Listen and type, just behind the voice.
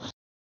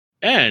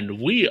And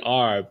we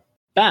are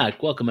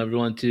back. Welcome,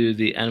 everyone, to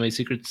the Anime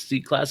Secrets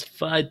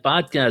Declassified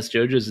Podcast,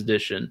 JoJo's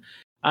edition.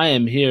 I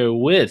am here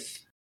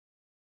with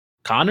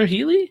Connor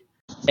Healy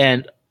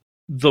and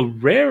the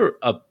rare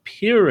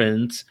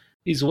appearance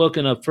he's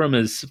woken up from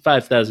his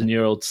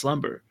 5,000-year-old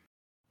slumber,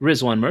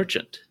 Rizwan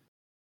Merchant.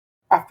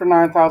 After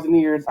 9,000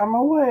 years, I'm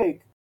awake.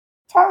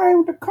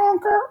 Time to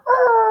conquer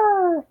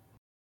Earth!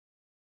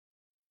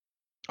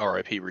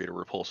 R.I.P. Rita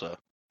Repulsa.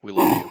 We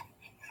love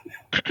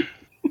you.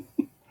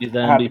 He's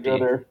the I had to MVP. go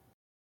there.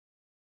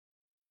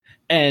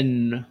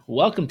 And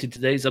welcome to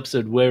today's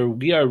episode where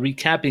we are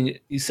recapping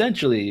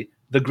essentially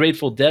the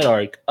Grateful Dead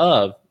arc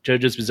of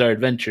JoJo's Bizarre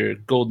Adventure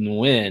Golden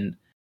Wind.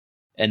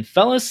 And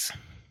fellas,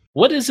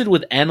 what is it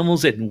with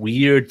animals and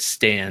weird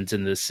stands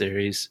in this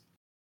series?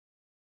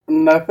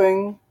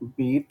 Nothing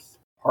beats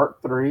part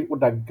 3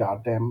 with that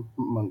goddamn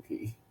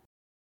monkey.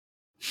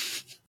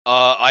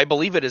 I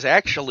believe it is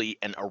actually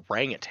an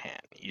orangutan.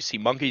 You see,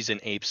 monkeys and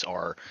apes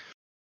are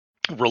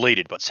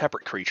related but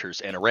separate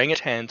creatures, and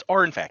orangutans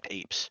are in fact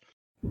apes.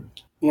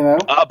 You know?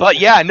 But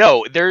yeah,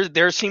 no,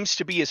 there seems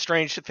to be a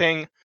strange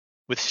thing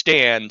with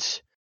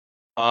stands.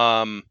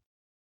 Part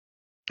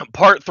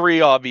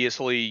 3,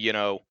 obviously,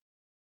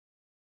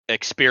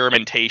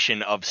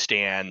 experimentation of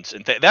stands,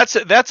 and that's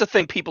a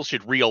thing people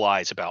should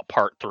realize about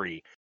Part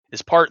 3.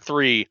 Is Part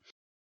 3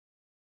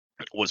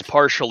 was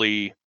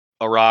partially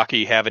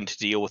Araki having to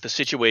deal with a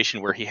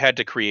situation where he had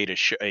to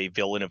create a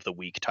villain of the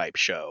week type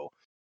show,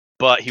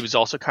 but he was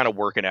also kind of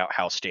working out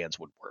how stands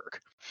would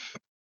work.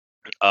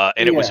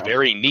 And it was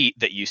very neat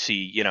that you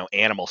see,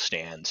 animal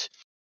stands.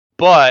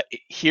 But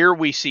here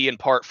we see in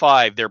Part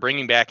 5, they're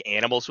bringing back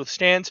animals with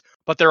stands,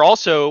 but they're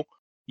also,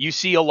 you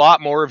see a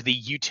lot more of the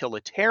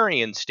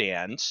utilitarian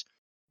stands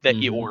that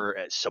or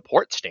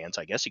support stands,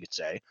 I guess you could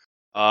say,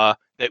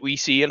 that we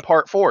see in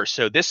Part 4.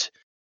 So this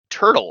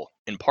turtle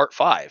in Part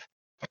 5,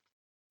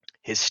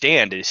 his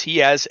stand is he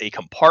has a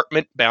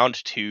compartment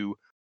bound to,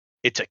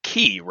 it's a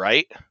key,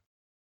 right?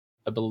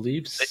 I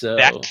believe so.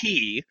 That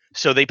key.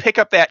 So they pick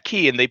up that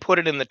key and they put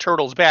it in the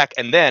turtle's back,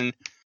 and then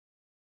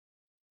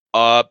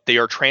they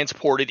are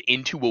transported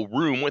into a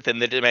room within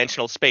the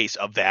dimensional space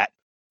of that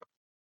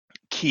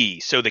key.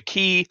 So the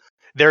key,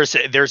 there's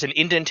an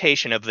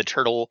indentation of the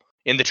turtle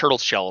in the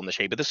turtle's shell in the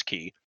shape of this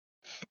key,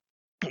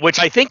 which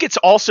I think it's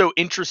also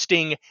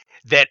interesting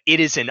that it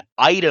is an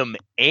item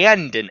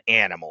and an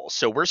animal.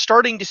 So we're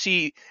starting to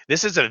see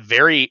this is a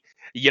very,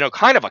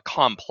 kind of a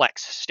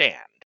complex stand.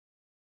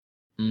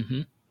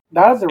 Mm-hmm.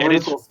 That is a really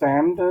cool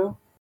stand, though.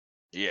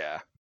 Yeah.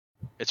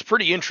 It's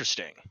pretty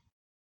interesting.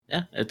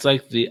 Yeah, it's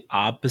like the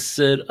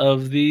opposite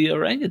of the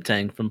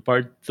orangutan from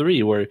Part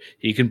 3, where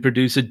he can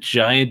produce a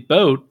giant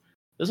boat.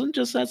 This one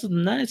just has a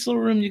nice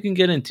little room you can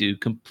get into,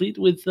 complete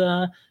with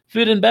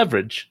food and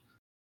beverage.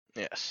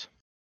 Yes.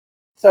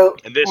 So,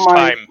 and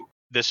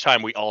this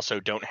time we also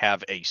don't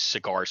have a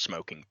cigar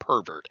smoking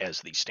pervert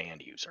as the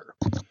stand user.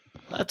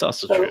 That's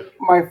also true.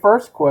 My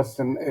first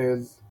question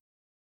is,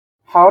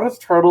 how does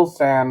Turtle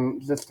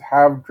Stand just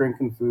have drink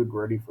and food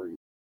ready for you?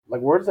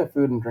 Like, where does that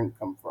food and drink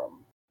come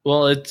from?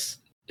 Well, it's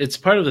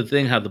part of the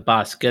thing how the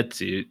boss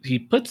gets you. He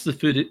puts the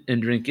food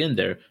and drink in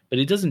there, but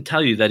he doesn't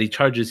tell you that he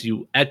charges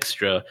you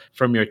extra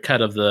from your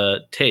cut of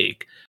the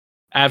take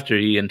after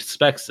he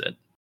inspects it.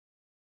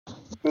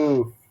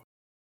 Ooh.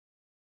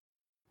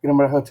 Get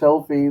him at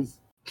hotel fees.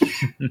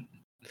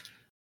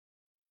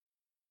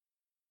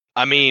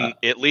 I mean,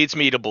 it leads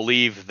me to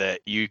believe that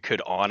you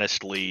could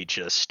honestly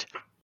just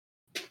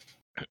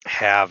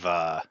have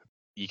a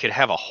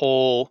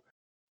whole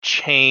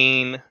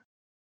chain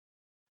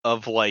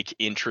of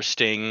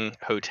interesting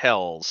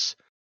hotels,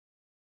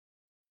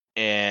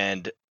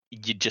 and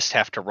you just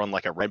have to run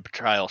like a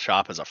reptile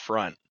shop as a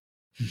front.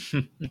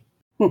 It'd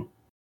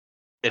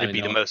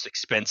be the most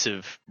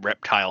expensive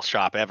reptile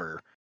shop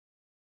ever.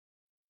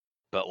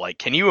 But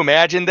can you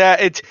imagine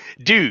that?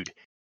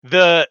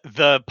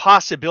 The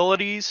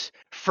possibilities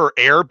for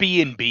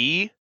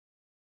Airbnb,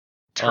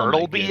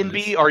 Turtle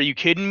B&B, are you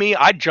kidding me?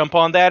 I'd jump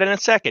on that in a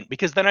second,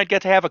 because then I'd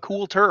get to have a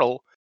cool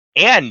turtle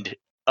and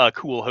a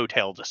cool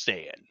hotel to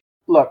stay in.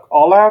 Look,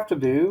 all I have to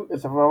do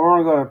is if I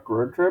want to go on a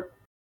road trip,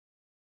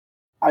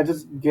 I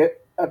just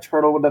get a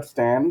turtle with that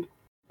stand,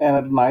 and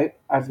at night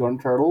I just go on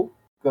turtle,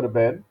 go to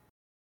bed,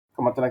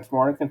 come out the next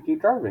morning, continue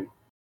driving.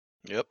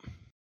 Yep.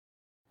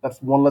 That's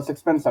one less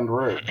expense on the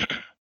road.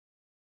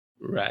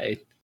 Right.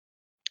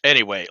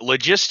 Anyway,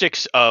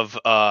 logistics of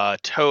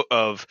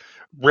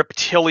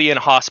reptilian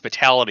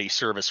hospitality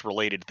service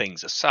related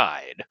things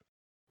aside.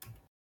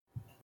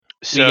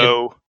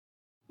 So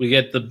we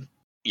get the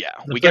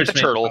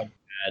turtle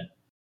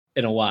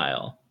in a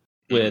while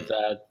with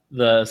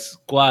the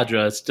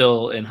squadra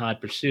still in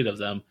hot pursuit of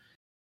them,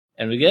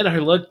 and we get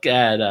our look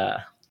at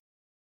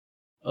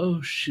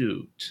oh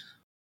shoot,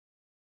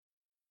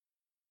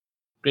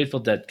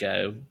 Grateful Dead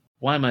guy.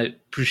 Why am I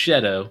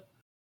Prosciutto?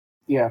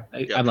 Yeah.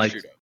 I'm like,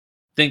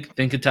 think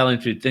Italian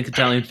food. Think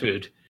Italian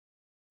food.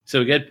 So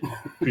we get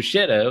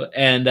Prosciutto,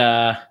 and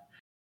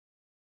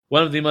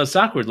one of the most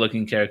awkward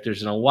looking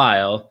characters in a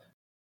while.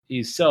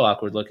 he's so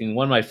awkward looking.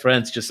 One of my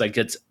friends just like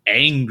gets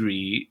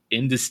angry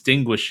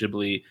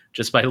indistinguishably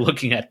just by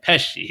looking at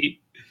Pesci.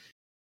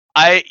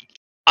 I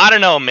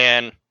don't know,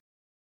 man.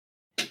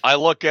 I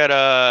look at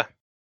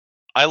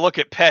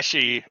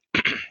Pesci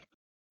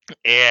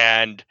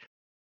and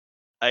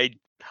I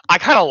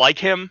kind of like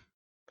him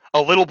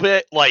a little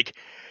bit, like,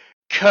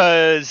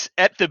 cuz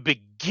at the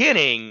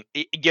beginning,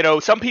 you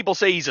know, some people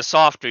say he's a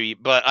softie,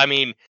 but I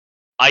mean,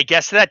 I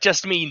guess that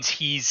just means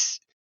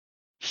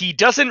he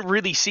doesn't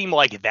really seem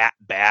like that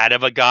bad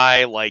of a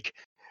guy. Like,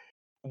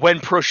 when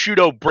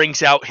Prosciutto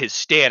brings out his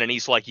stand and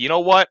he's like, you know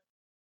what?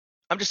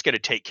 I'm just going to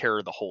take care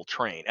of the whole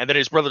train. And then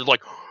his brother's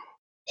like,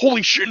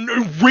 holy shit,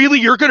 really?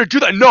 You're going to do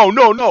that?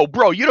 No,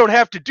 bro, you don't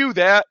have to do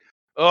that.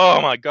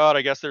 Oh my God,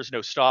 I guess there's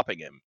no stopping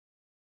him.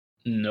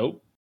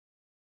 Nope.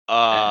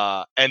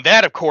 And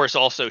that, of course,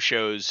 also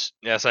shows,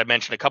 as I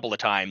mentioned a couple of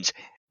times,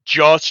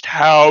 just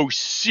how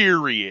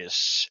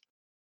serious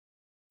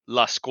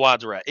La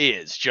Squadra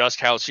is, just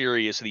how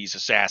serious these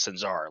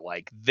assassins are.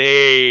 Like,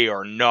 they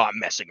are not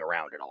messing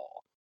around at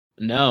all.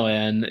 No,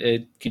 and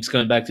it keeps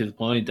going back to the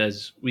point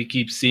as we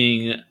keep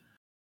seeing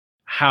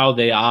how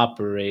they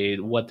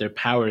operate, what their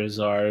powers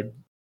are.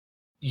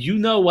 You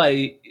know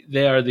why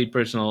they are the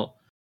personal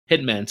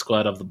hitman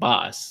squad of the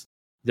boss.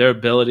 Their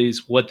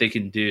abilities, what they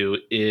can do,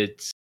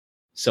 it's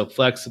so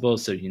flexible,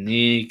 so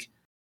unique.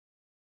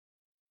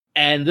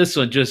 And this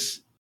one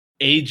just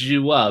age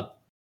you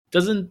up.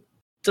 Doesn't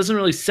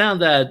really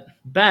sound that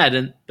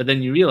bad, but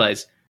then you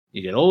realize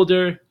you get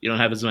older, you don't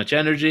have as much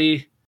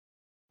energy.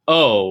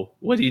 Oh,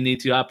 what do you need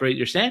to operate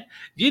your stand?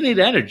 You need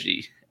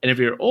energy. And if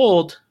you're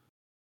old,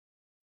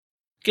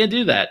 you can't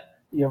do that.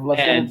 You have less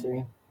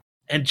energy.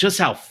 And just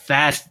how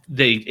fast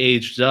they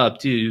aged up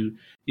too.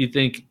 You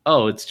think,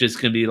 oh, it's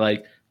just gonna be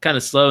like kind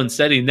of slow and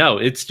steady. No,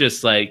 it's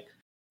just like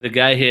the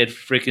guy had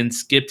freaking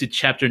skipped to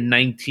chapter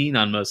 19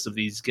 on most of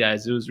these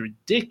guys. It was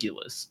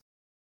ridiculous.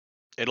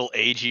 It'll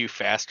age you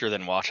faster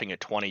than watching a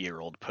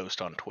 20-year-old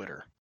post on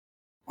Twitter.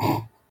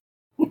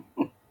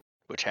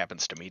 Which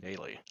happens to me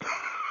daily.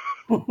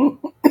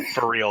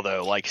 For real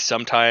though, like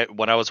sometime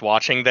when I was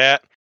watching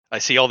that, I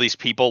see all these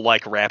people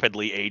like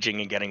rapidly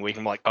aging and getting weak.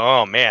 I'm like,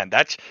 oh man,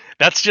 that's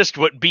just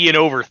what being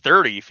over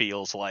 30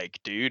 feels like,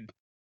 dude.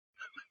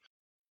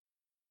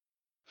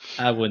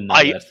 I wouldn't know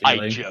that feeling.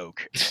 I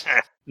joke.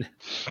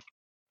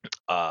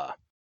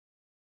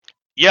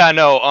 Yeah,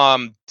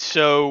 no,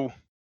 so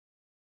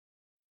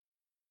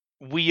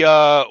we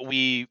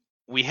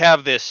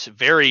have this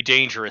very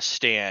dangerous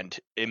stand.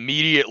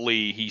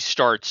 Immediately he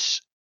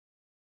starts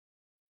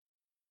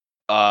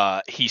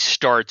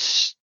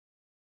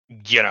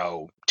you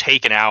know,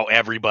 taking out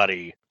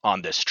everybody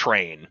on this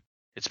train.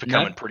 It's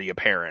becoming pretty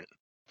apparent.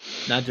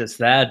 Not just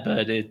that,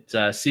 but it's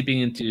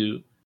seeping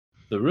into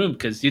the room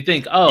because you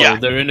think, oh, yeah,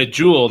 they're in a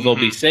jewel, they'll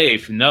be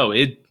safe. No,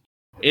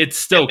 it's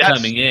still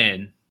coming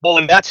in. Well,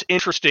 and that's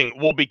interesting.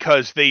 Well,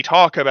 because they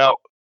talk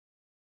about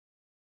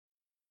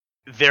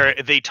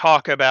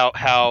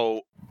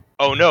how,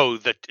 oh no,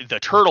 the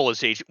turtle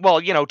is aging.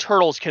 Well, you know,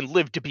 turtles can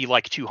live to be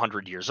like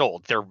 200 years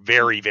old. They're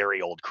very,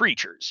 very old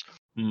creatures.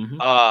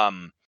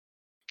 Mm-hmm.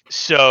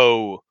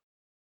 So,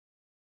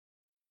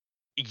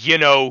 you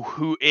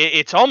know,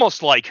 it's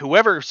almost like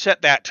whoever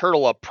set that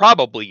turtle up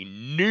probably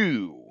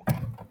knew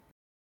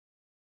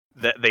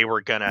that they were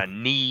gonna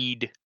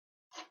need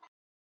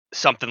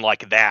something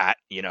like that,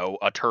 you know,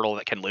 a turtle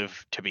that can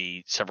live to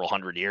be several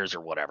hundred years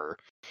or whatever.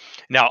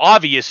 Now,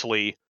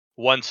 obviously,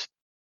 once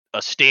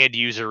a stand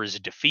user is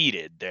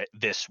defeated, that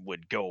this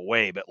would go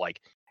away, but like,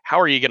 how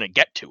are you gonna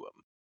get to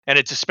him? And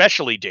it's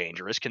especially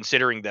dangerous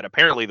considering that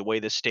apparently the way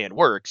this stand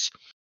works,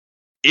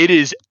 it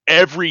is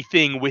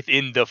everything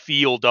within the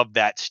field of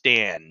that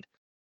stand,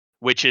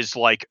 which is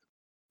like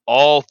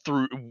all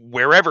through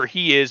wherever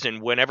he is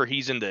and whenever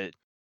he's in the.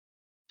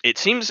 It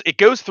seems it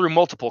goes through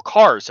multiple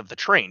cars of the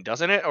train,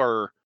 doesn't it?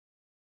 Or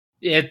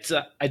it's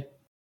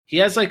he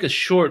has like a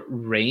short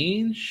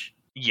range.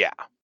 Yeah.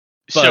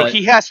 So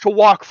he has to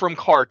walk from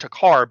car to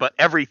car, but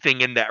everything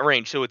in that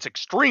range. So it's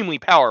extremely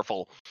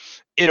powerful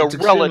in a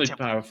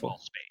relatively small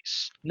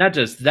space. Not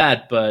just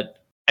that, but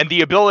and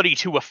the ability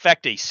to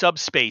affect a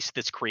subspace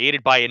that's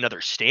created by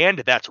another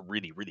stand, that's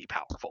really, really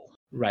powerful.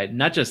 Right.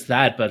 Not just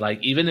that, but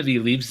like even if he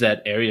leaves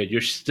that area,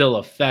 you're still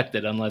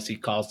affected unless he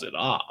calls it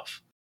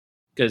off.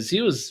 Because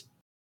he was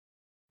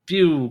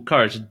few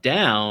cars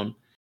down,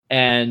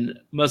 and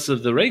most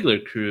of the regular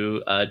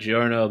crew,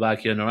 Giorno,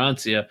 Bacchio, and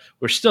Arancia,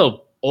 were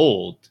still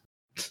old.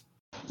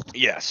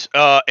 Yes.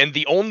 And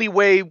the only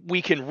way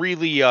we can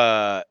really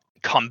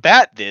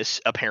combat this,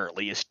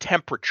 apparently, is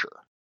temperature.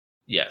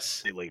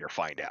 Yes. They later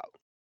find out.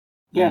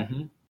 Yeah.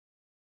 Mm-hmm.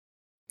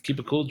 Keep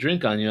a cool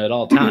drink on you at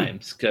all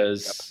times,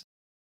 because...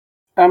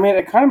 I mean,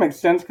 it kind of makes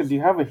sense because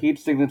you have a heat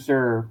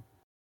signature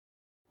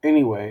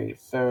anyway,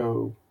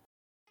 so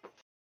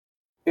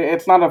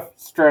it's not a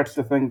stretch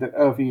to think that,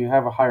 oh, if you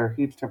have a higher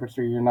heat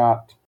temperature, you're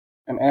not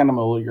an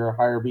animal, you're a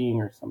higher being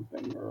or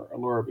something, or a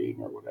lower being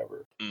or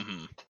whatever.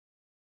 Mm-hmm.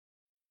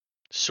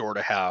 Sort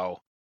of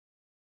how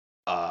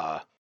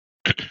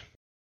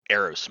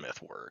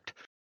Aerosmith worked.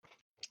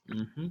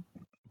 Mm-hmm.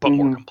 but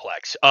more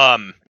complex.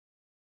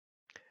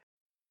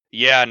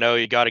 Yeah, no,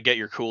 you got to get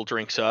your cool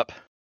drinks up.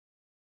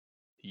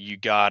 You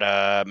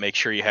gotta make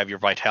sure you have your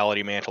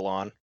vitality mantle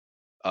on.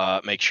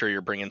 Make sure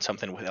you're bringing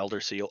something with Elder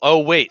Seal. Oh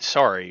wait,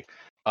 sorry.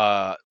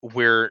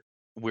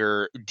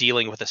 We're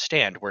dealing with a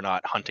stand. We're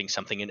not hunting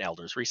something in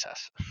Elder's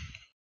Recess.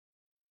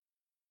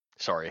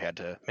 Sorry, I had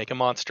to make a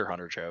Monster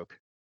Hunter joke.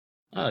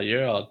 Oh,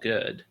 you're all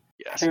good.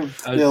 Yes. I've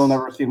still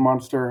never seen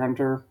Monster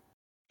Hunter.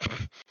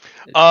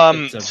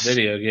 It's a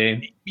video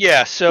game.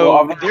 Yeah,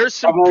 so Well, there's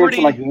some I've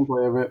pretty like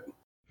gameplay of it.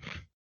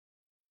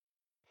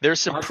 There's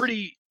some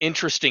pretty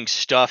interesting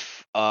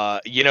stuff.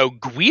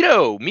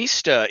 Guido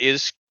Mista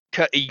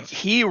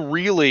he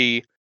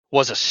really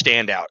was a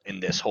standout in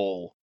this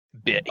whole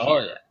bit here. Oh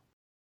yeah.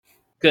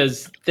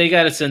 Because they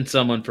got to send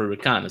someone for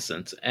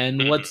reconnaissance.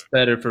 And what's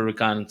better for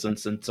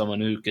reconnaissance than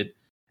someone who could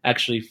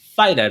actually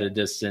fight at a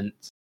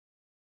distance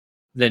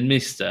than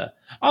Mista?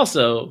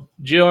 Also,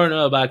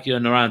 Giorno, Abacchio,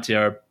 and Naranti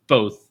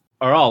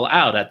are all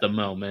out at the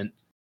moment.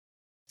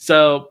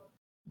 So,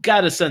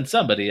 got to send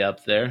somebody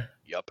up there.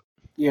 Yep.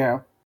 Yeah.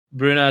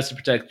 Bruno has to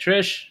protect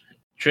Trish.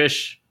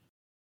 Trish,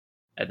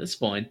 at this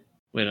point,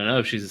 we don't know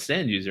if she's a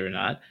stand user or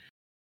not.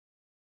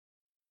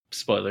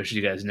 Spoilers,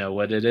 you guys know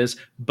what it is.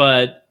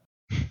 But,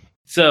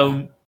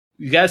 so,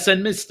 you got to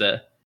send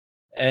Mista.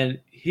 And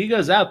he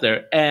goes out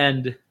there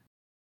and,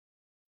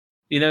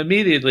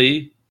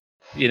 immediately,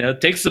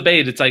 takes the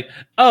bait. It's like,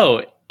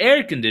 oh,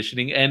 air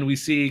conditioning. And we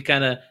see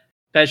kind of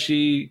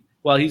Pesci,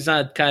 while he's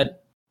not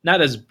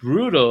as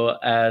brutal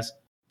as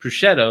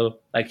Prosciutto,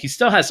 like he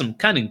still has some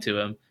cunning to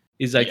him.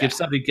 He's like, if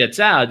something gets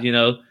out,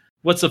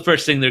 what's the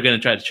first thing they're going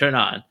to try to turn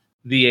on?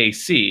 The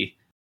AC.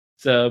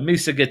 So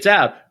Misa gets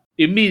out,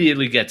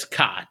 immediately gets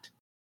caught.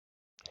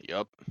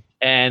 Yep.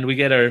 And we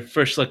get our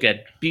first look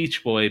at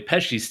Beach Boy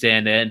Pesci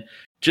stand in,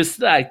 just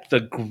like the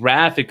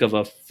graphic of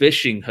a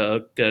fishing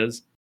hook,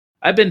 because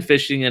I've been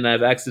fishing and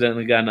I've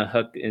accidentally gotten a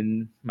hook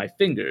in my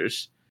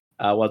fingers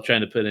while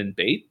trying to put in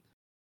bait.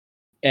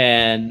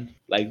 And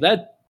like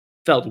that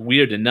felt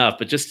weird enough,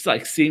 but just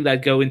like seeing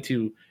that go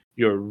into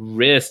your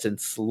wrist and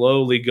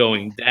slowly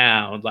going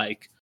down,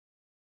 like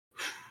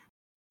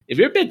if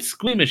you're a bit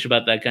squeamish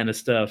about that kind of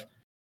stuff,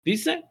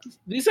 these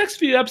next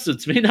few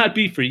episodes may not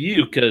be for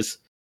you, because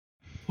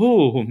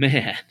oh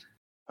man.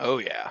 Oh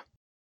yeah.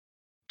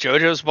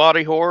 JoJo's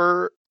body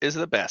horror is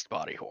the best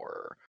body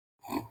horror.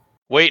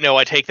 Wait, no,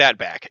 I take that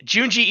back.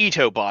 Junji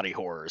Ito body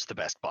horror is the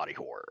best body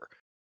horror.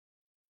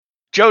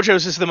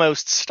 JoJo's is the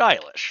most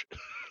stylish.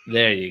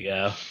 There you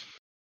go.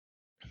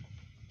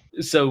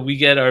 So we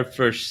get our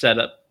first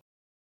setup.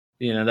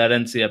 That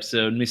ends the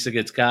episode. Misa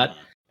gets caught,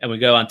 and we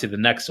go on to the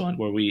next one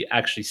where we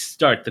actually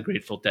start the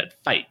Grateful Dead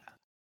fight.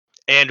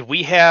 And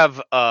we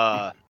have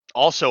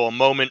also a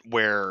moment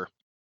where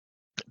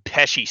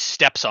Pesci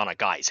steps on a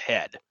guy's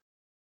head.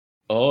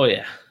 Oh,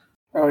 yeah.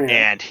 Oh,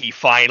 yeah. And he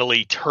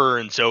finally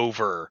turns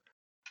over.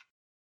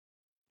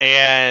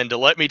 And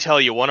let me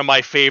tell you, one of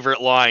my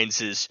favorite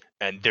lines is,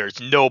 "And there's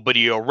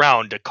nobody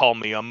around to call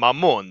me a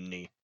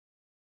mamoni."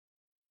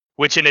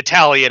 Which in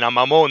Italian, a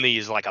mamoni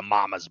is like a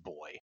mama's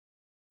boy.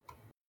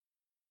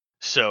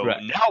 So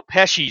now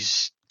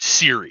Pesci's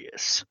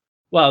serious.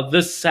 Well,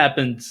 this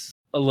happens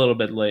a little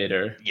bit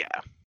later.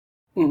 Yeah.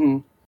 Mm-hmm.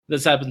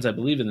 This happens, I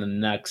believe, in the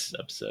next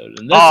episode.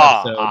 In this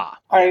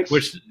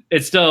episode,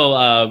 it's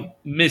still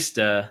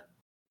Mista,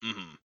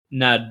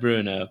 not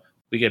Bruno.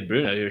 We get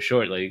Bruno here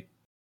shortly.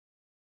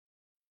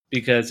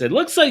 Because it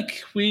looks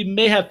like we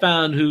may have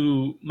found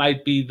who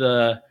might be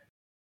the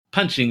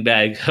punching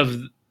bag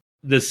of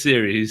the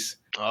series.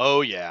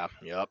 Oh, yeah.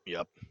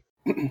 Yep.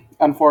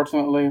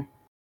 Unfortunately.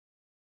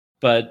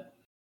 But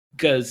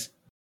because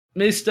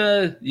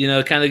Mista,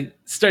 kind of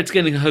starts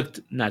getting hooked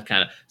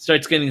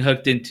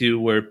into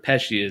where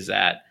Pesci is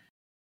at.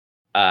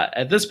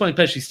 At this point,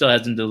 Pesci still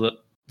hasn't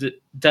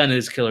done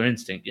his killer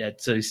instinct yet,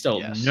 so he's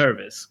still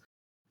nervous.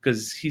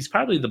 Because he's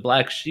probably the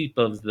black sheep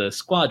of the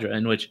squadron,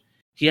 in which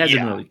he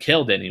hasn't really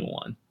killed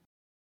anyone.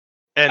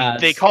 And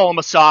they call him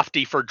a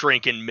softie for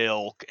drinking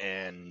milk,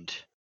 and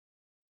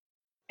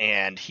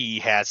he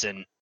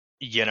hasn't,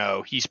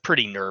 he's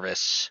pretty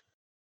nervous.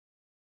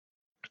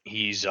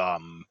 He's,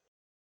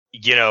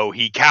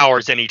 he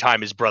cowers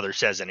anytime his brother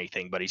says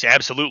anything, but he's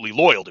absolutely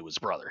loyal to his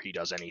brother. He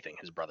does anything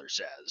his brother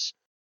says.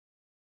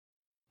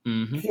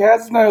 Mm-hmm. He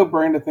has no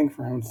brain to think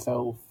for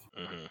himself.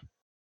 Mm-hmm.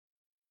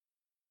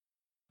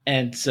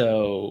 And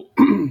so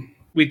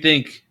we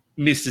think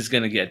Mista's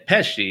going to get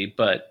Pesci,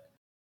 but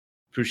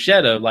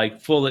Prosciutto,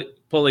 like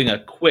pulling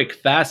a quick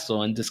fast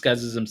one,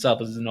 disguises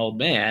himself as an old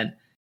man.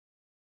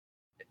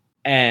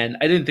 And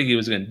I didn't think he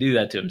was going to do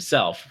that to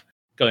himself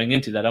going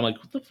into that. I'm like,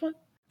 what the fuck?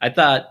 I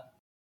thought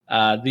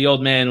the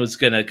old man was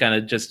going to kind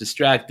of just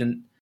distract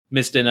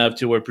Mista enough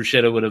to where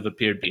Prosciutto would have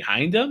appeared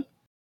behind him.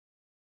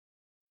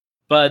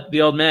 But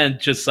the old man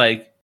just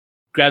like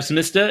grabs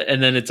Mista,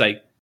 and then it's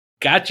like,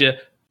 gotcha.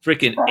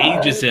 Freaking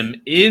ages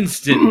him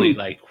instantly.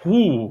 Like,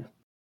 whoo.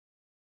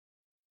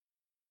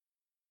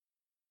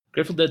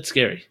 Grateful Dead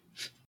scary.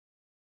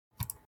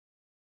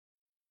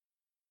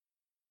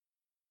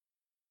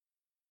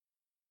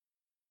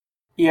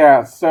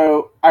 Yeah,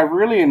 so I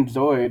really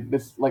enjoyed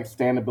this like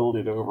stand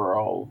ability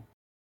overall.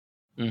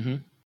 Mm-hmm.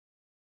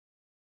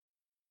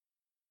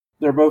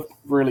 They're both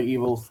really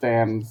evil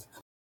stands.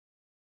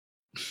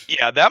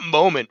 Yeah, that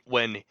moment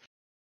when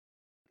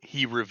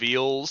he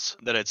reveals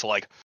that it's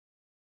like,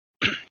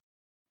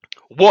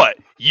 what?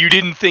 You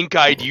didn't think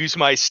I'd use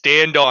my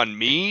stand on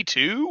me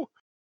too?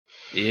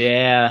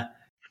 Yeah,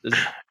 this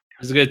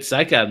was a good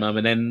psych out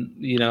moment, and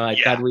Yeah.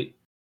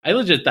 I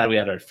legit thought we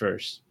had our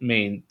first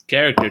main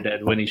character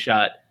dead when he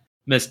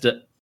missed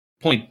it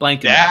point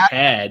blank in the That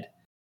head.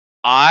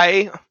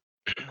 I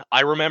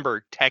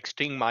remember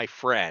texting my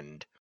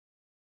friend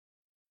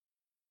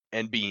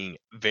and being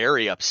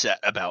very upset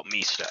about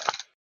Mista.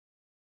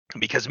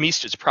 Because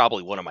Mista's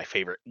probably one of my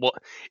favorite. Well,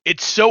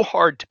 it's so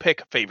hard to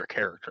pick a favorite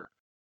character,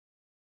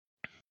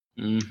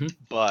 Mm-hmm.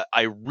 but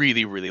I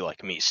really, really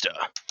like Mista.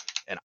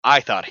 And I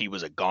thought he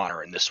was a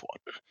goner in this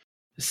one.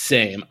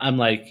 Same. I'm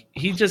like,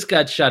 he just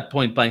got shot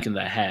point blank in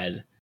the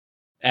head,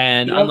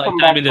 and You don't unlike come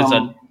back Diamond is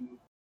from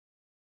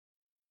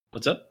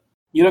what's up?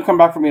 you don't come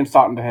back from being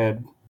shot in the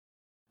head.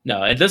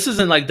 No, and this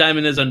isn't like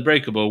Diamond is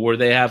Unbreakable, where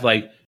they have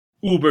like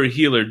Uber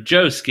healer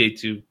Josuke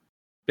to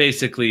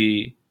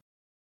basically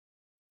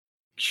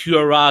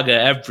Curaga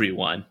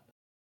everyone.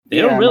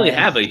 They don't Yeah, really no.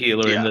 have a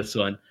healer in Yeah. this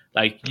one.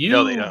 Like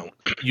No, they don't.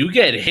 you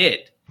get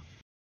hit,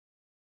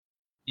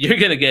 you're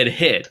gonna get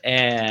hit,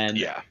 and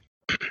Yeah.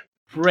 Well, I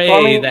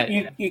pray mean,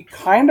 that you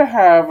kind of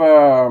have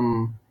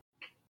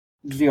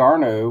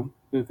Giarno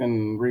who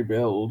can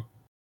rebuild.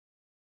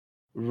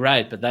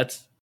 right,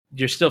 but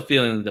you're still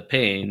feeling the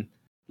pain.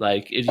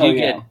 Like if Oh you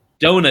yeah, get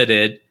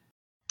donated,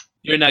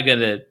 you're not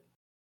gonna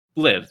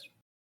live.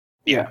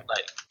 yeah,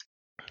 Like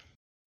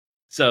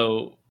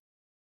so,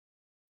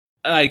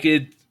 like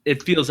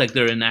it feels like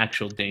they're in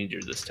actual danger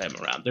this time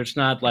around. There's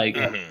not like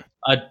Mhm.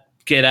 a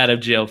get out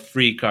of jail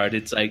free card.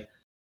 It's like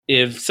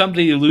if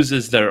somebody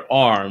loses their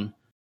arm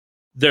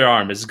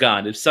is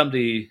gone. If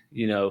somebody,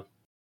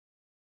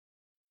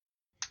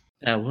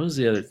 what was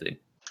the other thing?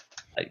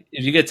 Like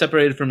if you get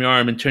separated from your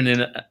arm and turn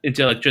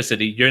into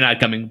electricity, you're not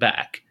coming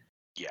back.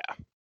 Yeah.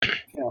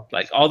 yeah.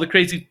 Like all the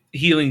crazy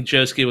healing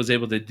Josuke was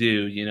able to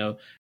do,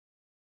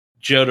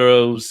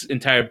 Jotaro's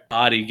entire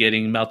body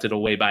getting melted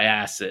away by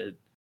acid.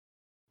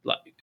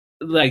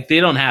 Like they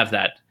don't have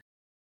that.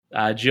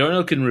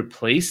 Giorno can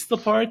replace the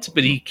parts,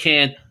 but he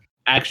can't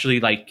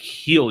actually like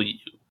heal you.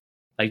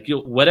 Like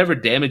whatever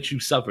damage you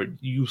suffered,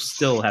 you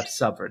still have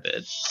suffered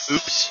it.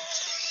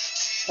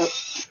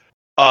 Oops.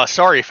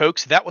 Sorry,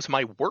 folks. That was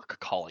my work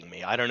calling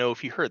me. I don't know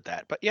if you heard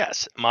that, but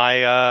yes,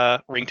 my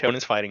ringtone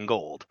is Fighting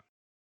Gold.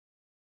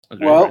 A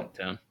great Well,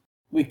 ringtone.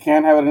 we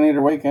can't have it in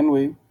either way, can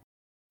we?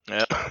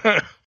 Yeah.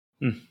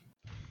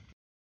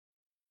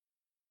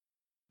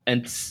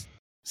 And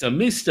so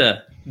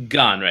Mista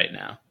gone right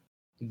now.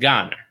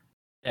 Goner.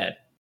 Dead,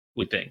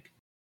 we think.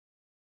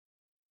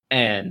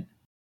 And,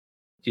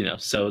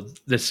 so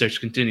the search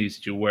continues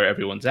to where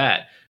everyone's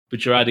at. But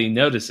Girardi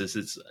notices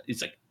it's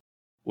like,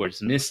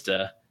 where's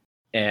Mista?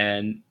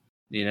 And,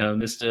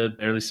 Mista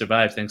barely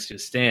survived thanks to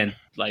his stand,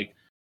 like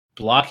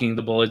blocking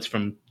the bullets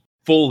from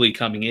fully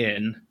coming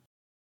in.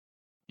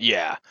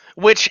 Yeah.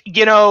 Which,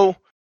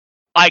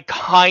 I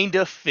kind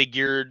of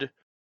figured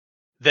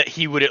that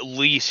he would at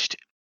least,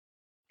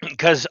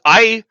 because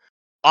I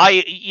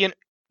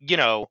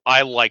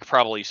like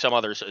probably some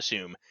others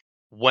assume,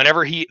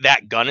 whenever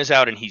that gun is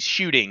out and he's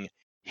shooting,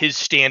 his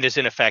stand is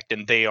in effect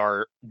and they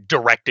are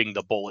directing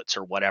the bullets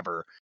or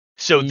whatever.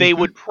 So they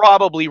would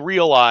probably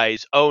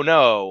realize, oh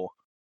no,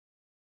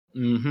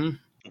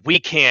 we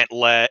can't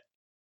let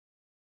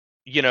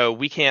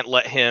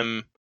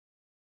him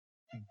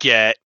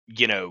get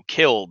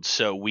killed.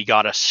 So we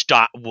gotta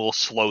stop. We'll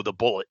slow the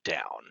bullet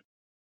down.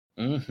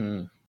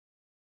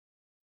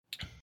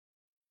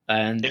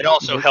 And it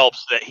also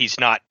helps that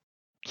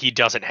he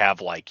doesn't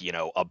have like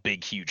a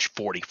big huge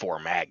 44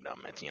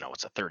 Magnum.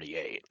 It's a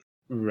 38.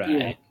 Right.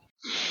 Yeah.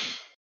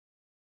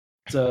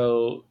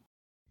 So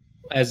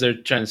as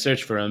they're trying to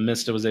search for him,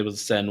 Mista was able to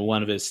send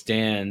one of his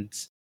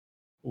stands,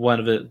 one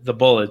of the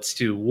bullets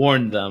to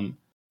warn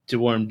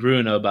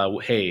Bruno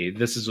about, hey,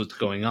 this is what's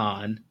going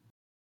on.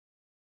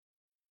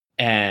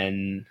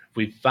 And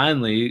we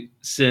finally,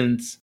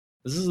 since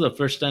this is the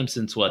first time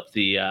since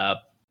the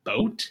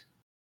boat?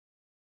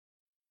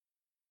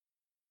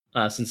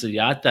 Since the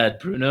yacht that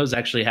Bruno's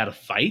actually had a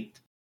fight?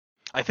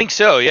 I think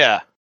so,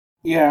 yeah.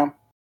 Yeah.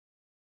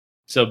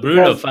 So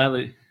Bruno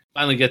finally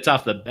gets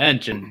off the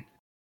bench, and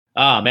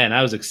oh man,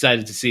 I was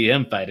excited to see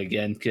him fight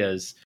again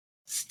because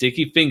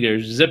sticky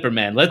fingers, Zipper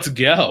Man, let's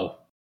go.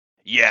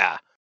 Yeah.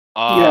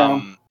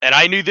 And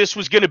I knew this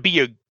was going to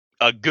be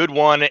a good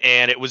one,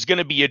 and it was going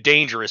to be a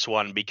dangerous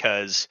one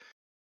because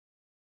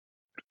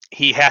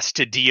he has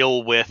to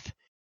deal with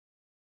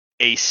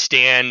a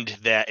stand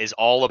that is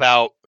all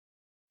about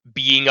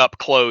being up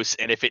close,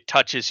 and if it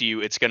touches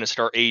you, it's going to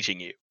start aging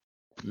you.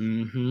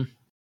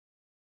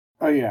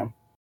 Oh yeah.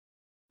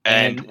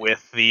 And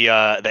with the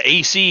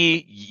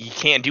AC, you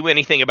can't do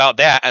anything about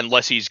that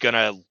unless he's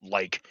gonna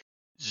like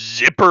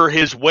zipper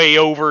his way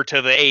over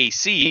to the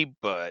AC.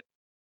 But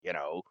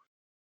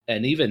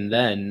And even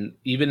then,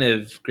 even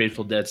if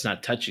Grateful Dead's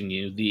not touching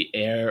you, the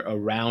air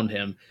around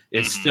him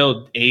is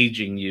still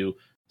aging you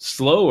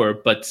slower,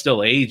 but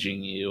still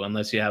aging you,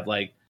 unless you have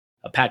like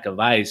a pack of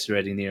ice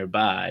ready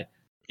nearby.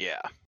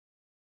 Yeah.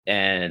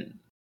 And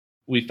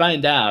we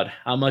find out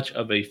how much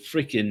of a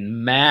freaking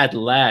mad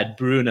lad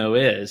Bruno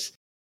is.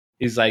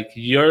 He's like,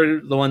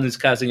 "You're the one who's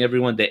causing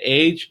everyone to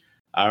age.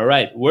 All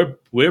right,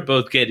 we're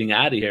both getting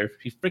out of here."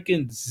 He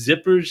freaking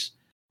zippers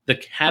the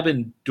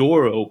cabin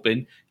door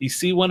open. You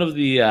see one of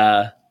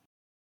the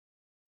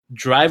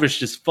drivers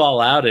just fall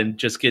out and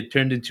just get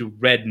turned into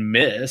red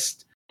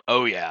mist.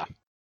 Oh yeah.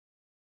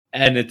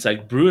 And it's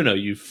like, Bruno,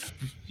 you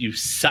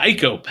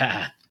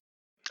psychopath.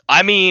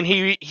 I mean,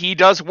 he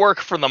does work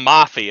for the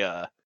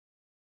mafia.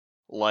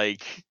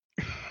 Like,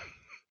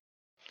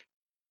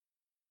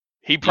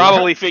 he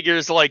probably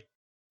figures like,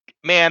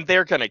 man,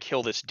 they're gonna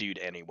kill this dude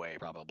anyway,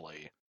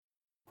 probably.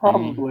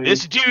 Probably.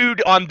 This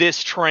dude on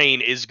this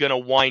train is gonna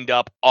wind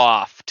up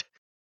offed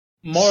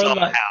More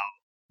somehow like,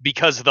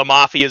 because the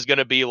mafia is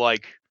gonna be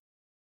like,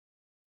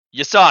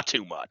 you saw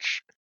too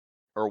much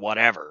or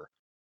whatever.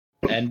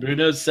 and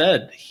Bruno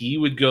said he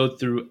would go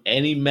through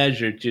any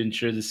measure to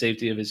ensure the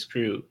safety of his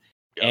crew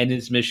and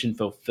his mission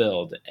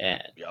fulfilled.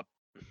 And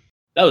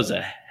that was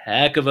a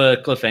heck of a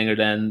cliffhanger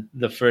than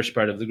the first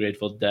part of the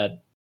Grateful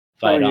Dead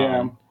fight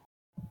on.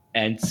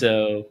 And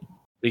so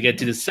we get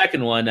to the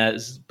second one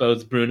as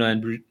both Bruno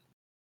and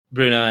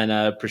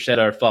Prosciutto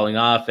are falling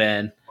off,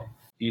 and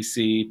you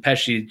see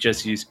Pesci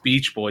just use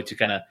Beach Boy to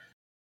kind of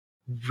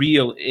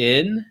reel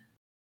in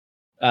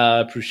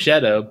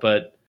Prosciutto,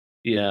 but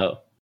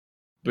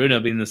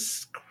Bruno, being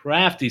this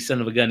crafty son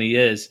of a gun he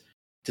is,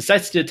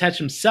 decides to attach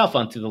himself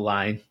onto the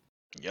line.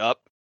 Yup.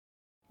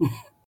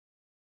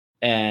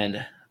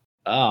 And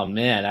oh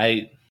man,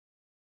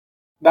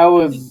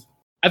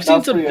 I've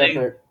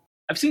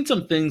seen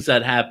some things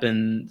that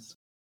happen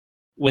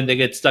when they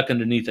get stuck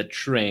underneath a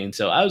train,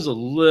 so I was a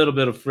little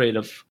bit afraid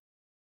of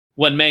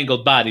what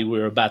mangled body we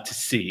were about to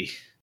see.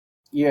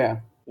 Yeah.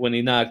 When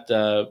he knocked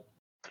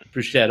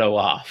Prosciutto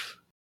off.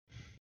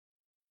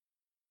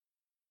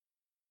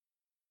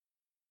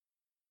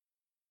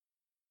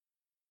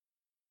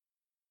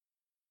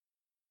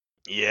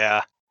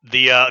 Yeah.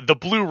 The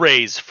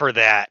Blu-rays for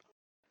that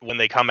when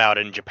they come out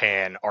in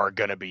Japan are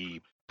gonna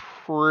be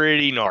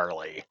pretty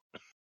gnarly.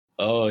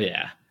 Oh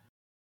yeah.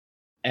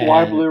 And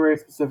why Blu-ray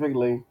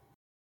specifically?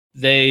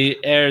 They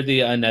air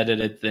the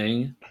unedited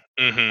thing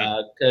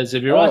because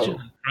if you're watching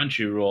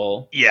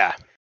Crunchyroll,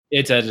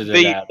 it's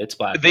edited out. It's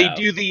blacked out.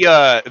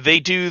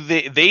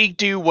 They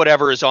do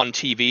whatever is on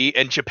TV,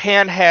 and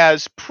Japan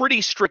has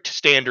pretty strict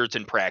standards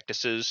and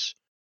practices.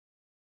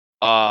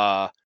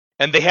 And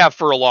they have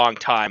for a long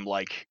time.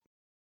 Like,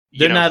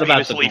 they're not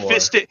about the gore.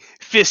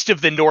 Fist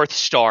of the North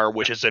Star,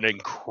 which is an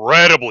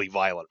incredibly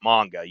violent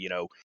manga.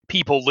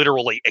 People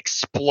literally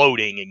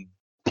exploding and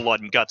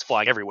blood and guts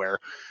flying everywhere.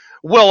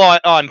 Well,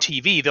 on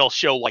TV, they'll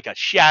show like a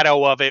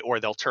shadow of it, or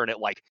they'll turn it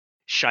like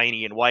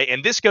shiny and white.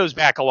 And this goes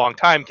back a long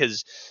time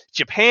because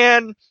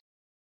Japan,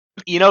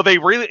 they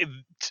really,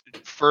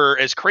 for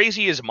as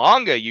crazy as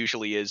manga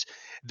usually is,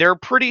 they're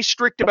pretty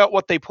strict about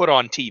what they put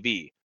on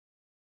TV.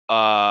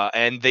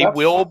 And they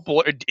will,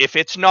 if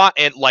it's not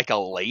at like a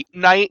late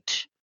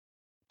night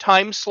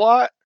time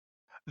slot,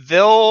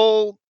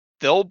 they'll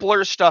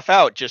blur stuff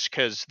out just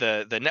because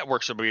the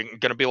networks are going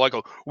to be like,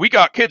 oh, we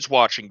got kids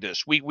watching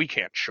this. We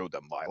can't show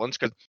them violence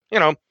because,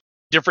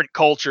 different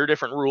culture,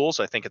 different rules.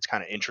 I think it's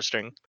kind of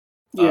interesting.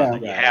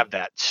 That you have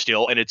that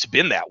still, and it's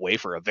been that way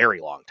for a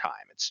very long time.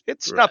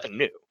 It's nothing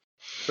new.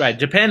 Right.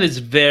 Japan is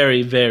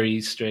very,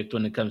 very strict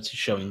when it comes to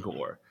showing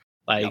gore.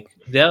 Like,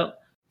 they'll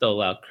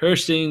allow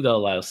cursing, they'll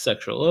allow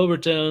sexual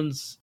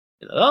overtones,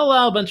 they'll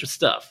allow a bunch of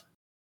stuff.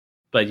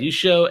 But you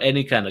show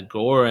any kind of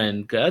gore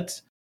and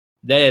guts,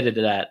 they edit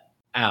that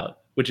out,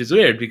 which is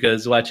weird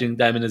because watching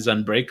Diamond is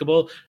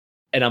Unbreakable,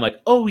 and I'm like,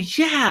 oh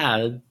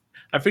yeah,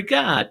 I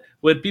forgot.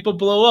 When people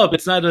blow up,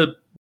 it's not a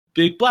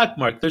big black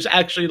mark. There's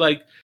actually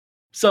like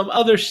some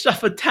other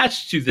stuff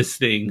attached to this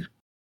thing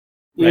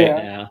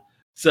right now.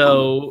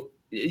 So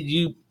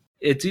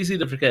it's easy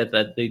to forget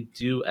that they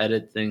do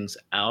edit things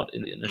out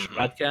in the initial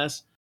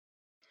broadcast,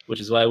 which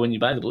is why when you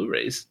buy the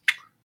Blu-rays,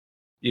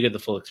 you get the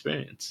full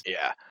experience.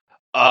 Yeah.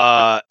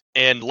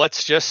 And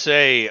let's just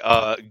say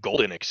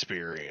Golden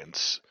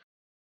Experience.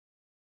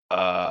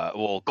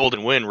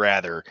 Golden Win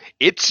rather.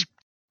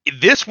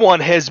 This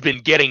one has been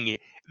getting.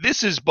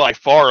 This is by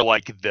far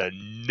like the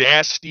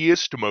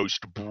nastiest,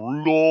 most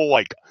brutal,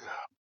 like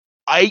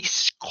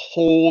ice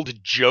cold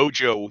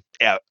JoJo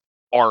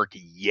arc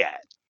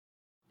yet.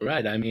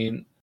 Right. I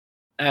mean,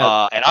 and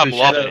I'm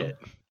loving it.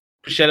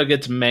 Prosciutto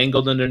gets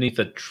mangled underneath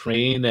a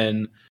train,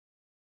 and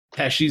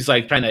Pesci's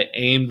like trying to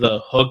aim the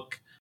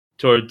hook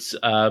towards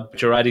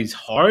Bucciarati's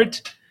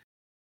heart.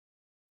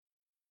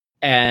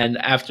 And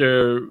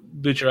after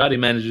Bucciarati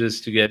manages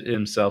to get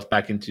himself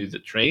back into the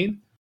train,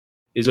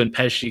 is when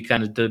Pesci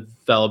kind of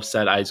develops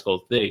that ice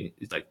cold thing.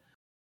 He's like,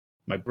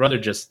 my brother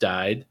just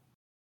died.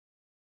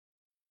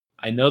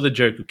 I know the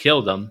jerk who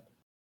killed him.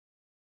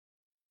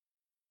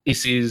 he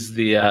sees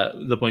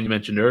the point you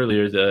mentioned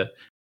earlier, the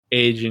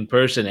aging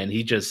person, and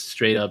he just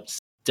straight up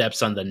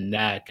steps on the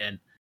neck and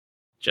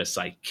just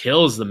like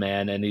kills the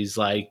man. And he's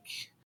like,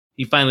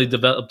 he finally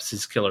develops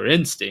his killer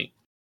instinct.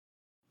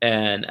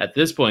 And at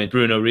this point,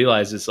 Bruno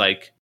realizes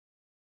like,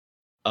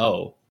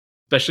 oh,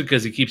 especially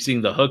because he keeps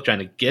seeing the hook trying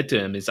to get to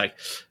him. He's like,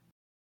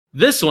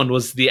 this one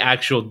was the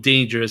actual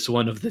dangerous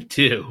one of the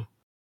two.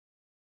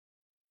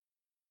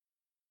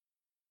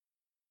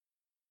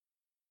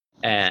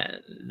 And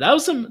that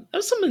was some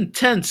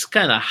intense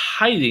kind of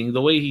hiding,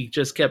 the way he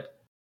just kept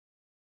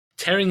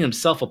tearing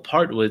himself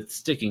apart with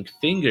sticking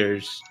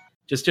fingers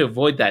just to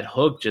avoid that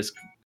hook just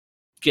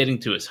getting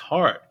to his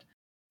heart.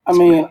 I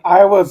mean,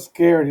 I was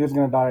scared he was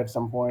going to die at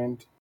some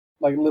point.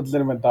 Like,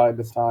 legitimate died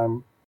this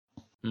time.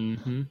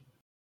 Mm-hmm.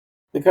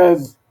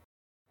 Because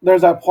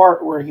there's that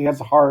part where he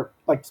has a heart,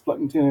 like, split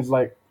in two, and he's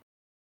like,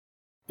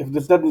 if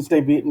this doesn't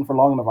stay beaten for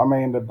long enough, I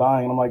may end up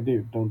dying. And I'm like,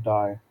 dude, don't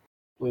die.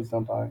 Please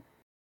don't die.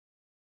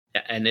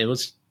 And it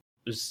was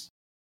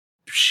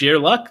sheer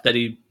luck that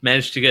he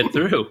managed to get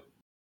through.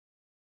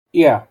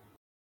 Yeah.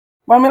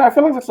 But, I mean, I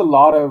feel like there's a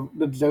lot of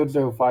the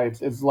JoJo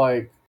fights. It's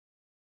like,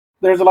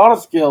 there's a lot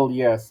of skill,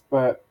 yes,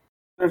 but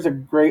there's a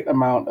great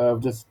amount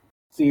of just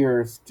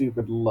sheer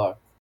stupid luck.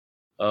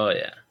 Oh,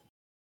 yeah.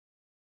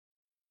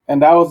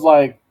 And that was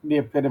like the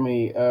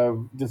epitome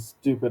of just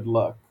stupid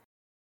luck.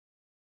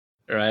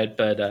 Right,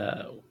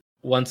 but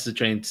once the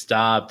train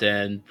stopped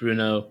and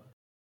Bruno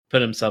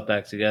put himself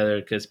back together,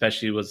 because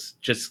Pesci was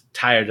just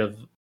tired of,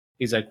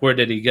 he's like, where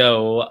did he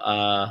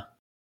go?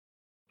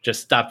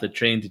 Just stopped the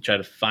train to try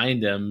to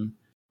find him.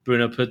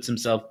 Bruno puts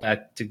himself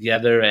back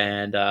together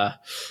and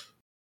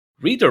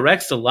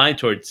redirects the line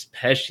towards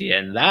Pesci,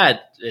 and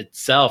that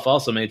itself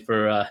also made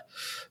for a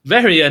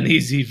very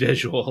uneasy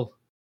visual.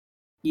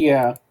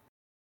 Yeah.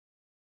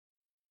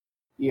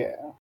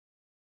 Yeah.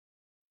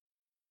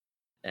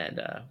 And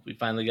we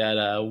finally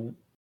got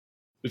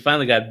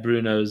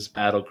Bruno's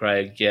battle cry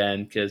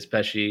again, because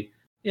Pesci,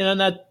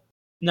 not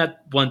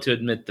one to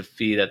admit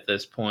defeat at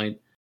this point,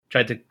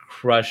 tried to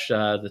crush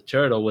the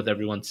turtle with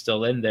everyone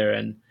still in there,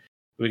 and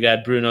we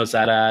got Bruno's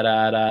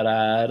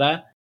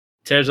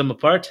tears him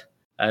apart.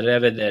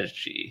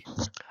 Arrivederci.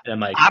 And I'm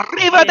like,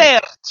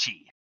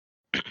 Arrivederci.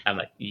 I'm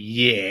like,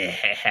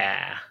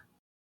 yeah.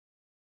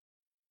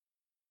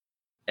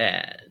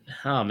 And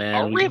oh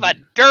man,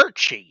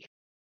 Arrivederci.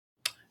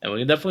 And we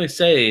can definitely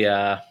say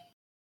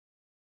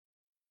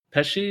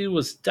Pesci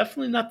was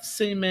definitely not the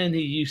same man he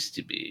used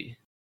to be.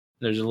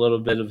 There's a little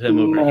bit of him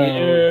over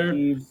here,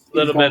 a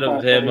little bit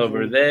of him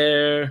over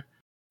there, a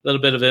little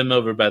bit of him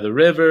over by the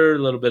river, a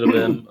little bit of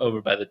him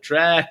over by the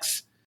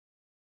tracks.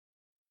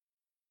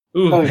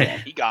 Ooh,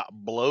 man. He got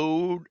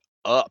blowed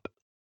up.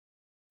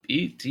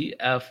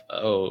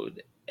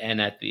 BTFO'd.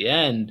 And at the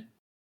end,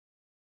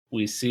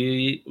 we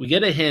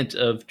get a hint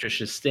of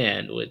Trisha's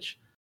stand, which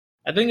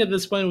I think at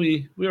this point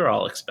we were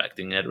all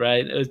expecting it,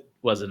 right? It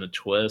wasn't a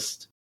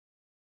twist.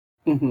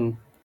 Mm-hmm.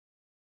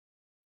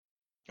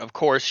 Of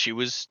course, she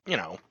was,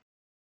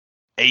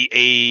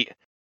 a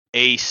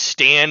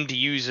stand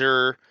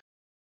user.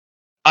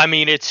 I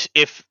mean, it's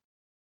if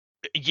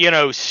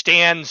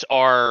stands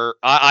are.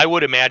 I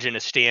would imagine a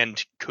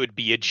stand could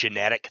be a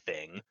genetic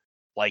thing.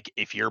 Like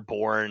if you're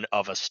born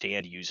of a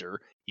stand user,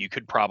 you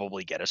could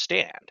probably get a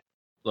stand.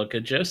 Look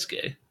at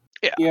Josuke.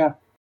 Yeah.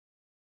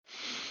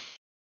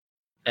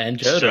 And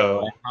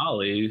JoJo and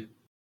Holly.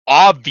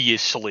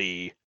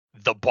 Obviously,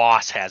 the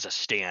boss has a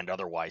stand.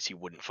 Otherwise, he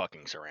wouldn't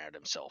fucking surround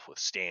himself with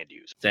stand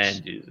users.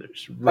 Stand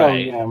users,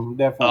 right? Oh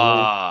yeah,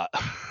 definitely.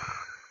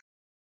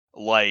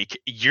 Like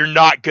you're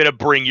not gonna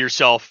bring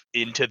yourself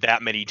into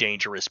that many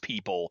dangerous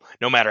people,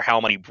 no matter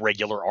how many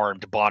regular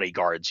armed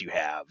bodyguards you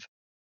have.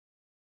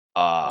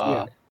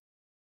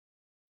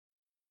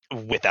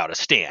 Without a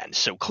stand.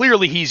 So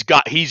clearly he's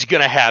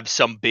gonna have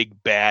some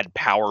big bad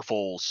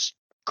powerful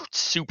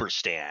super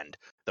stand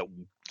that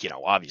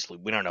obviously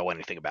we don't know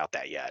anything about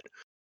that yet.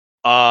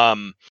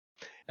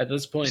 At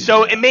this point,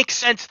 so it makes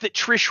sense that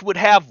Trish would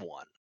have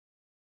one.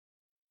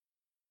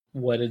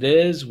 What it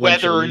is,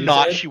 whether or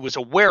not she was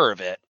aware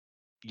of it,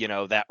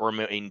 that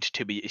remained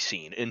to be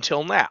seen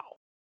until now.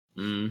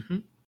 Mm-hmm.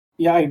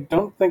 Yeah, I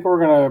don't think we're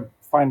gonna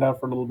find out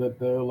for a little bit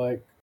though,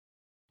 like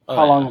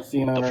how long it's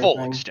seen the full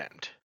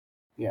extent.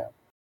 Yeah.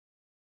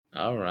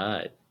 All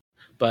right,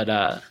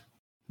 but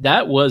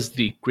that was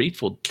the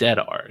Grateful Dead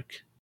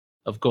arc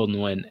of Golden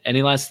Wind.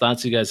 Any last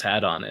thoughts you guys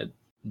had on it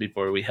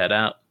before we head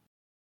out?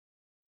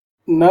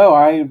 No,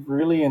 I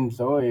really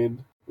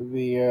enjoyed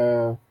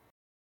the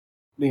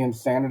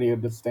insanity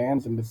of the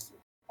stands in this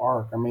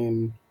arc. I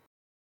mean,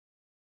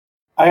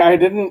 I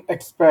didn't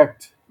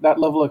expect that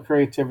level of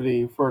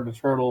creativity for the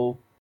turtle,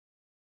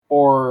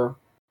 or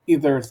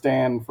either a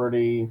stand for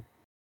the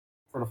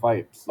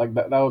fights. Like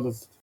that was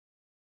just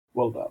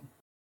well done.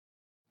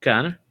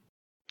 Connor?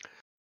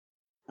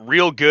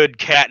 Real good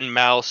cat and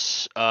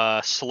mouse,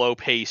 slow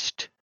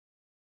paced,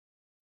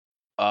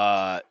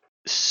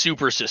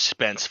 super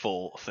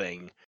suspenseful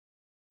thing.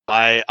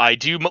 I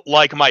do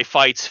like my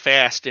fights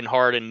fast and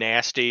hard and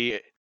nasty.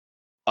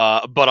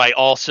 But I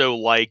also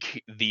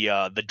like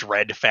the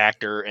dread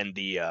factor and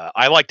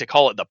I like to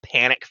call it the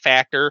panic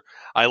factor.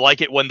 I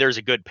like it when there's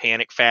a good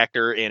panic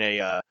factor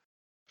in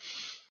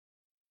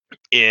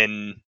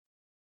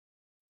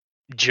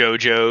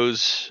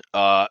JoJo's.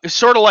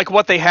 Sort of like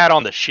what they had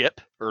on the ship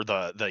or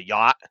the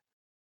yacht,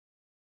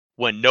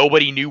 when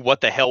nobody knew what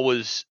the hell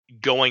was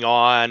going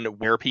on,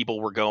 where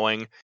people were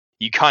going.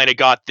 You kind of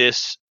got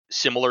this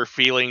similar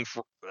feeling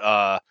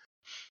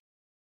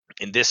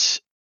in this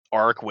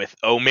arc with,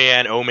 oh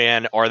man,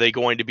 are they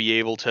going to be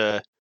able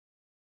to,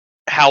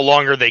 how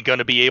long are they going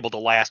to be able to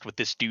last with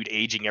this dude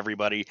aging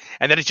everybody?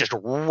 And then it's just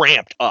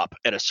ramped up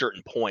at a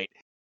certain point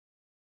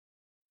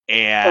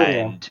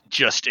and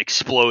just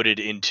exploded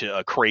into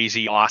a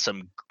crazy,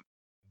 awesome,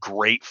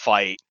 great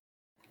fight.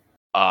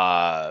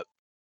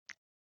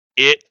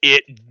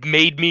 It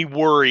made me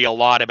worry a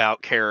lot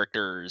about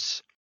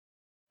characters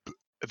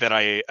that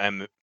I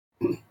am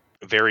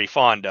very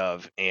fond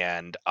of,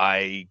 and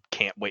I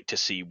can't wait to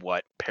see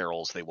what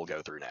perils they will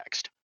go through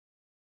next.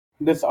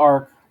 This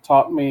arc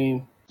taught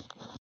me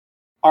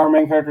our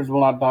main characters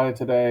will not die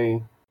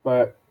today,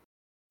 but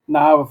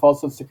now I have a false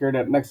sense of security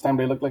that next time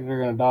they look like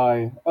they're going to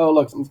die, oh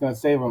look, someone's going to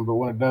save them, but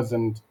when it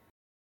doesn't,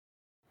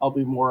 I'll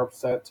be more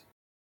upset.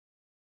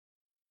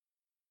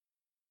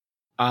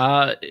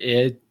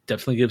 It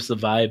definitely gives the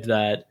vibe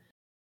that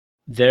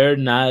they're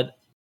not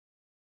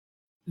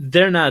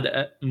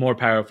more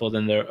powerful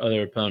than their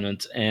other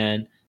opponents,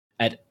 and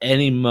at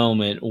any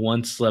moment,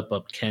 one slip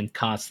up can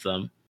cost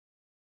them.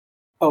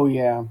 Oh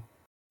yeah.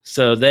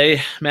 So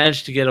they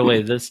managed to get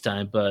away this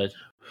time, but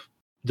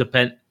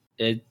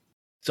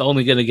it's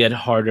only going to get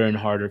harder and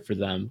harder for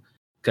them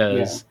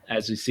because,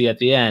 as we see at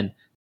the end,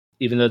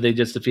 even though they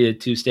just defeated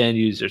 2 stand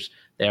users,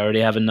 they already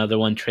have another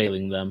one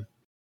trailing them.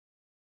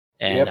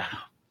 And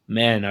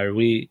man, are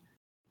we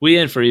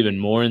in for even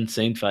more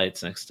insane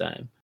fights next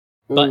time.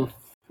 But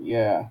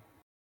yeah.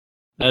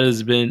 That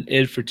has been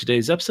it for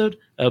today's episode.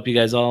 I hope you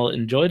guys all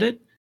enjoyed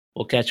it.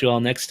 We'll catch you all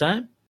next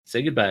time.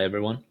 Say goodbye,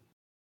 everyone.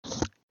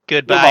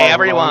 Goodbye,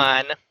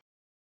 everyone.